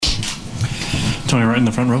Tony, right in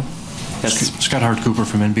the front row. Yes. Scott Hart-Cooper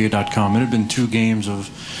from NBA.com. It had been 2 games of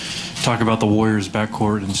talk about the Warriors'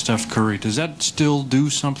 backcourt and Steph Curry. Does that still do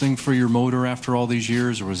something for your motor after all these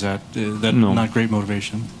years, or was that No. not great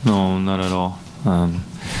motivation? No, not at all.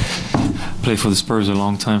 Played for the Spurs a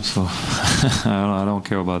long time, so I don't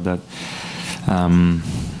care about that.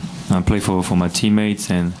 I play for my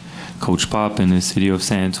teammates and Coach Pop in the city of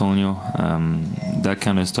San Antonio. That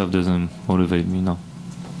kind of stuff doesn't motivate me, no.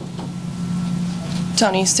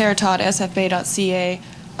 Tony, Sarah Todd, SFA.ca.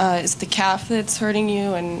 Is the calf that's hurting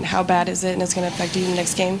you, and how bad is it, and it's going to affect you in the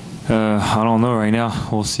next game? I don't know right now.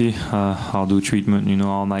 We'll see. I'll do treatment,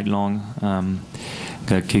 all night long.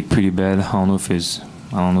 Got kicked pretty bad. I don't know if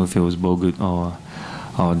it was Bogut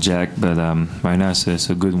or Jack, but right now it's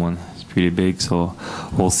a good one. It's pretty big, so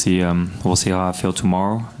we'll see. We'll see how I feel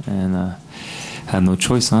tomorrow, and I have no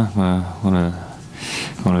choice, huh? I'm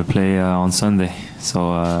gonna play on Sunday.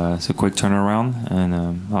 So it's a quick turnaround,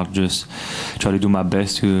 and I'll just try to do my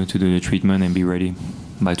best to do the treatment and be ready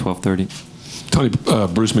by 12:30. Tony,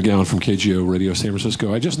 Bruce McGowan from KGO Radio San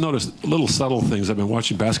Francisco. I just noticed little subtle things. I've been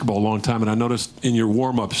watching basketball a long time, and I noticed in your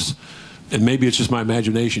warm-ups, and maybe it's just my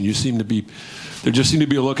imagination, there just seemed to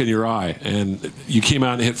be a look in your eye, and you came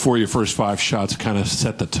out and hit 4 of your first 5 shots, kind of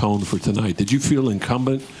set the tone for tonight. Did you feel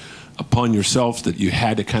incumbent upon yourself that you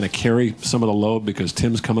had to kind of carry some of the load because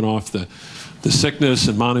Tim's coming off the sickness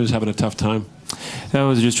and Manu's having a tough time? I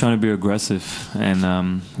was just trying to be aggressive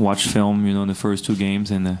and watch film, in the first 2 games,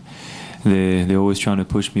 and they're always trying to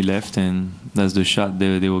push me left, and that's the shot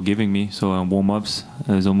they were giving me. So warm-ups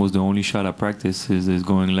is almost the only shot I practice is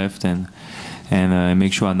going left, and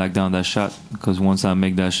make sure I knock down that shot, because once I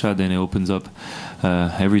make that shot, then it opens up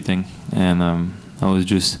everything. And I was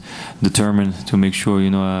just determined to make sure,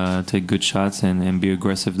 I take good shots and be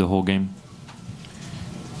aggressive the whole game.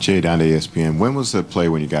 Jay, down to ESPN. When was the play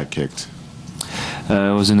when you got kicked?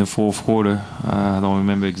 It was in the 4th quarter. I don't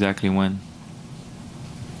remember exactly when.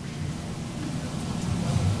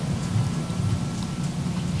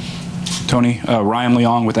 Tony, Ryan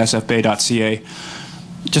Leong with SFA.ca.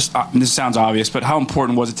 Just this sounds obvious, but how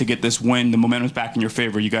important was it to get this win? The momentum's back in your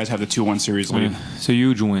favor. You guys have the 2-1 series lead. It's a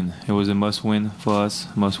huge win. It was a must-win for us,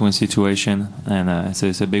 must-win situation, and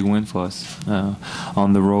it's a big win for us.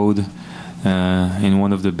 On the road, in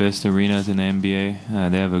one of the best arenas in the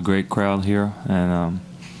NBA. They have a great crowd here, and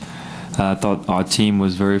I thought our team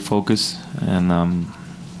was very focused, and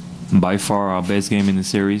by far our best game in the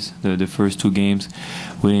series. The first 2 games,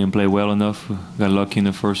 we didn't play well enough. We got lucky in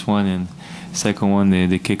the first one, and second one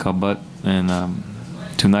they kick our butt. And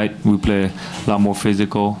tonight we play a lot more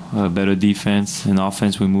physical, better defense, and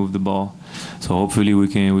offense we move the ball. So hopefully we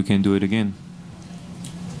can do it again.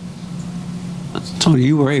 Tony,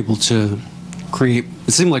 you were able to create,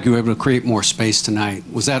 it seemed like you were able to create more space tonight.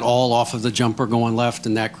 Was that all off of the jumper going left,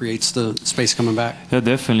 and that creates the space coming back? Yeah,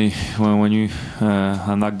 definitely. When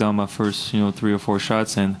I knocked down my first 3 or 4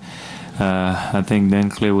 shots, and I think then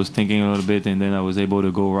Clay was thinking a little bit, and then I was able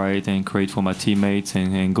to go right and create for my teammates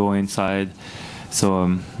and go inside.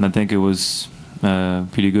 So I think it was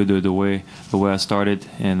pretty good the way I started,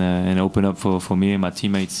 and opened up for me and my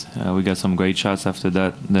teammates. We got some great shots after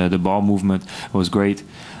that. The ball movement was great.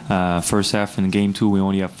 First half in game 2, we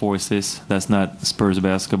only have 4 assists. That's not Spurs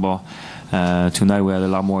basketball. Tonight we had a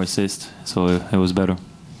lot more assists, so it was better.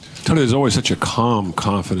 Tony, there's always such a calm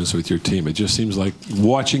confidence with your team. It just seems like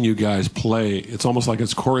watching you guys play, it's almost like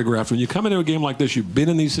it's choreographed. When you come into a game like this, you've been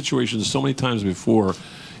in these situations so many times before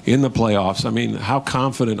in the playoffs. I mean, how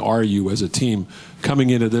confident are you as a team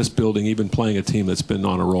coming into this building, even playing a team that's been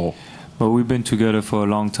on a roll? Well, we've been together for a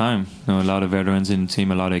long time. A lot of veterans in the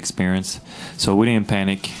team, a lot of experience. So we didn't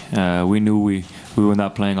panic. We knew we were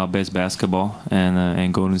not playing our best basketball,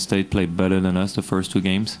 and Golden State played better than us the first 2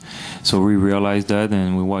 games. So we realized that,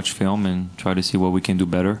 and we watched film and try to see what we can do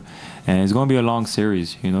better. And it's going to be a long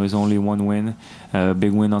series. It's only 1 win, a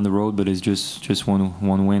big win on the road, but it's just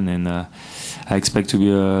one win. And I expect to be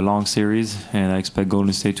a long series, and I expect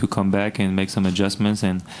Golden State to come back and make some adjustments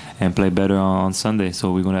and play better on Sunday.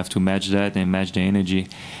 So we're going to have to match that and match the energy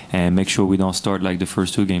and make sure we don't start like the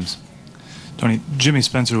first 2 games. Tony, Jimmy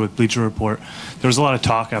Spencer with Bleacher Report. There was a lot of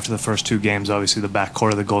talk after the first 2 games, obviously the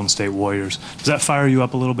backcourt of the Golden State Warriors. Does that fire you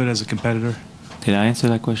up a little bit as a competitor? Did I answer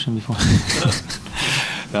that question before?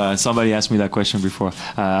 Somebody asked me that question before.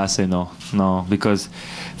 I say no, because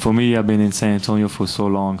for me, I've been in San Antonio for so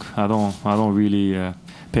long. I don't really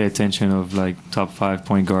pay attention of like top 5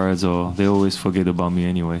 point guards, or they always forget about me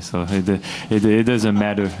anyway. So it doesn't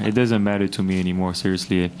matter. It doesn't matter to me anymore.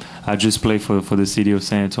 Seriously, I just play for the city of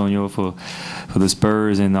San Antonio, for the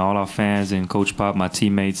Spurs and all our fans and Coach Pop, my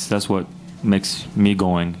teammates. That's what makes me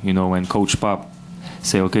going. When Coach Pop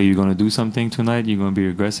say, okay, you're gonna do something tonight. You're gonna be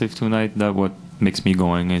aggressive tonight. That what makes me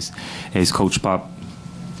going is Coach Pop.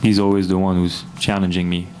 He's always the one who's challenging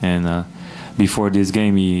me, and before this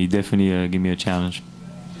game, he definitely gave me a challenge.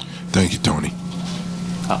 Thank you, Tony.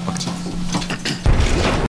 Okay.